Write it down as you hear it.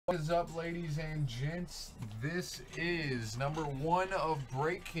What is up, ladies and gents? This is number 1 of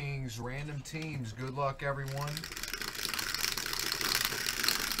Break Kings Random Teams. Good luck, everyone.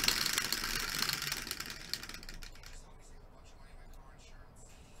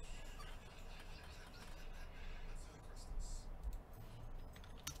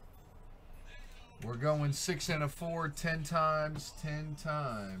 We're going 6 and a 4, 10 times, 10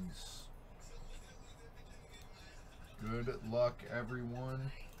 times. Good luck,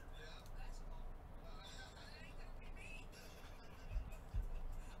 everyone.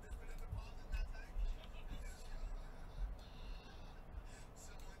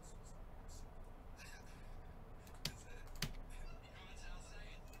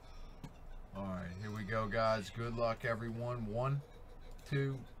 All right, here we go, guys. Good luck, everyone. 1,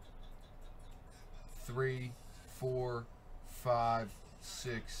 2, 3, 4, 5,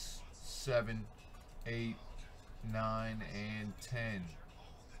 6, 7, 8, 9, and 10.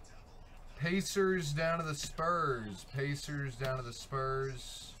 Pacers down to the Spurs. Pacers down to the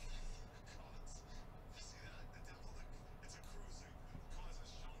Spurs.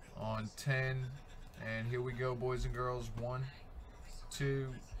 On 10. And here we go, boys and girls. 1,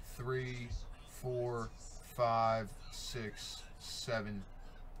 2, 3, 4, 5, 6, 7,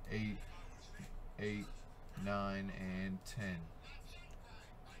 8, 9, and 10.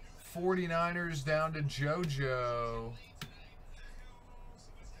 49ers down to JoJo.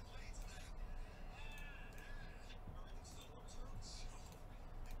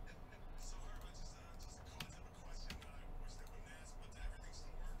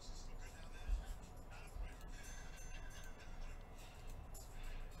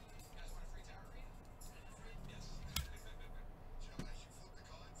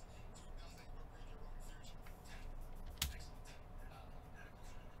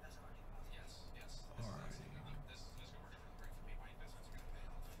 Alright.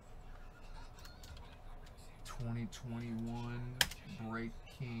 2021 Break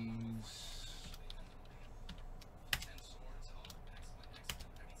Kings.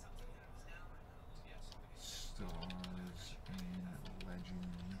 Stars and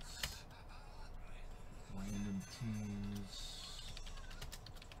Legends. Random Teams.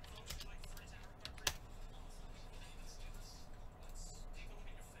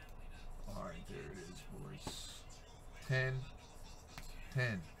 Alright, there it is, boys. 10.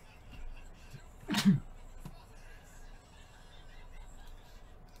 10.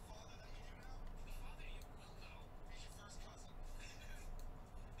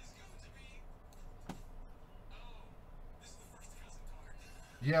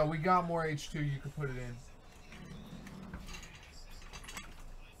 Yeah, we got more H2. You can put it in.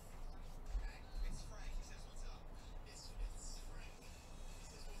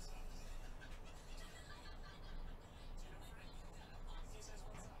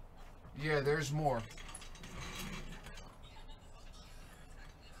 Yeah, there's more.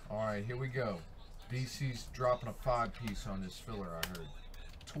 Alright, here we go. DC's dropping a 5-piece on this filler, I heard.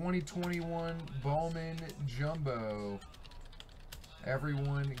 2021 Bowman Jumbo.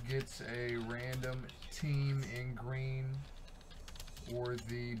 Everyone gets a random team in green or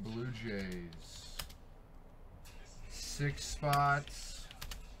the Blue Jays. 6 spots.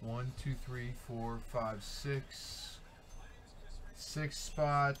 1, 2, 3, 4, 5, 6. 6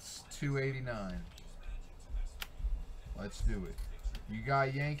 spots, 289. Let's do it. You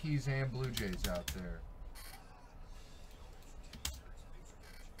got Yankees and Blue Jays out there.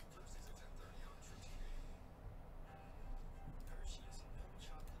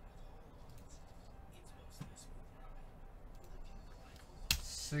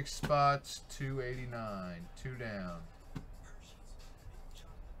 Six spots, 289. 2 down.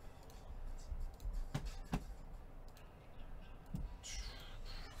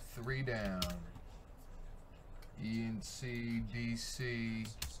 Three down. ENC, DC,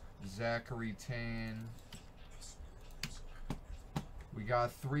 Zachary Tan. We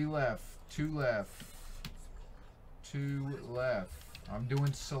got 3 left. 2 left. 2 left. I'm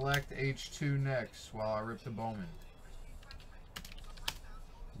doing select H2 next while I rip the Bowman.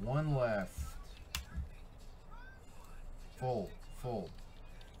 1 left. Full. We're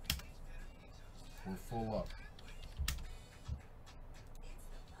full up.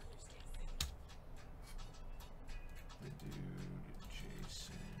 The dude,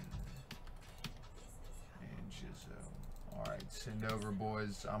 Jason, and Jizzo. Alright, send over,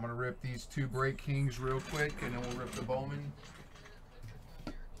 boys. I'm going to rip these 2 Break Kings real quick, and then we'll rip the Bowman.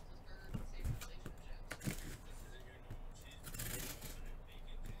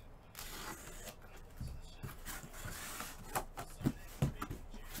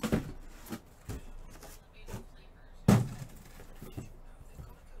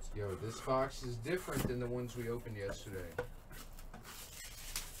 go. This box is different than the ones we opened yesterday.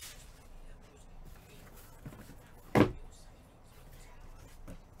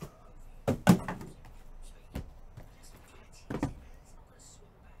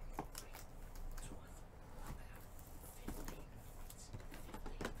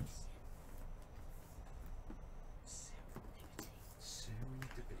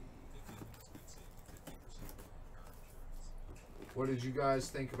 What did you guys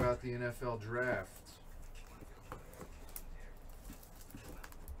think about the NFL draft?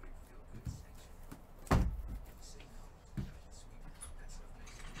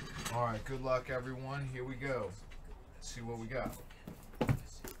 All right, good luck, everyone. Here we go. Let's see what we got.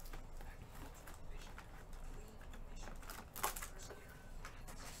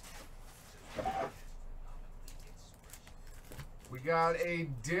 We got a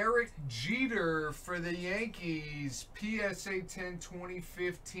Derek Jeter for the Yankees. PSA 10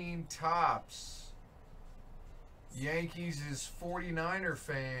 2015 Topps. Yankees is 49er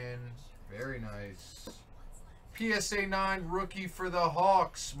fan. Very nice. PSA 9 rookie for the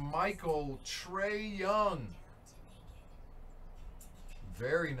Hawks. Michael Trey Young.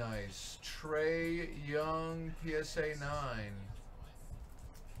 Very nice. Trey Young, PSA 9.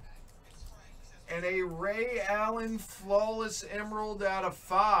 And a Ray Allen Flawless Emerald out of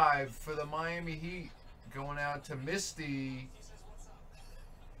 5 for the Miami Heat. Going out to Misty.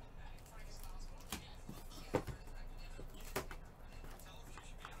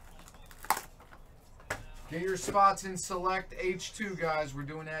 Get your spots in Select H2, guys. We're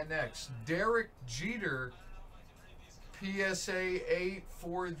doing that next. Derek Jeter, PSA 8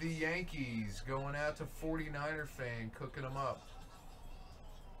 for the Yankees. Going out to 49er fan, cooking them up.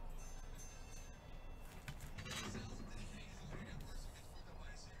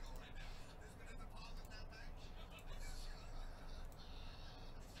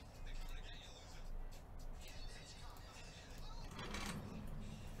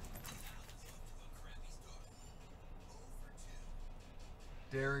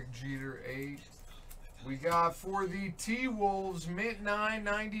 Derek Jeter 8. We got for the T-Wolves, mint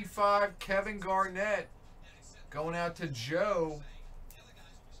 995, Kevin Garnett. Going out to Joe.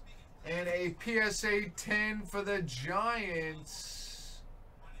 And a PSA 10 for the Giants.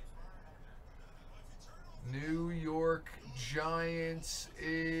 New York Giants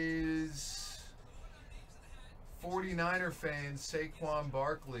is 49er fan, Saquon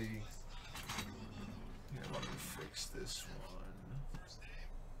Barkley. Here, let me fix this one.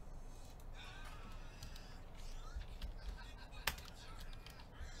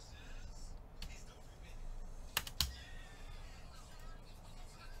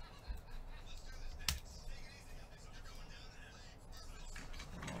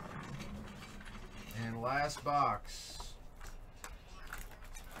 Last box.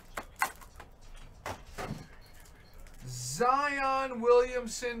 Zion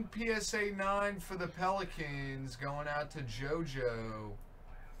Williamson, PSA 9 for the Pelicans. Going out to JoJo.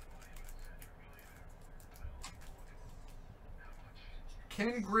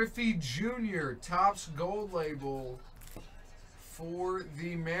 Ken Griffey Jr., Topps Gold Label for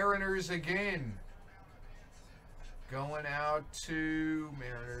the Mariners again. Going out to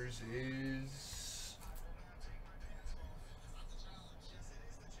Mariners is...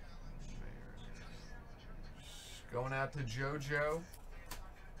 Going out to JoJo.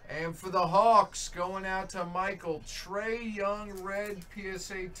 And for the Hawks, going out to Michael. Trey Young, red,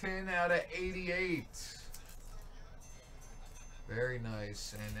 PSA 10 out of 88. Very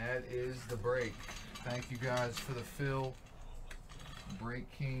nice. And that is the break. Thank you guys for the fill. Break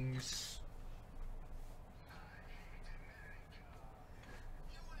Kings.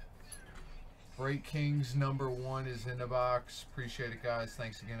 Break Kings #1 is in the box. Appreciate it, guys.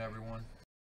 Thanks again, everyone.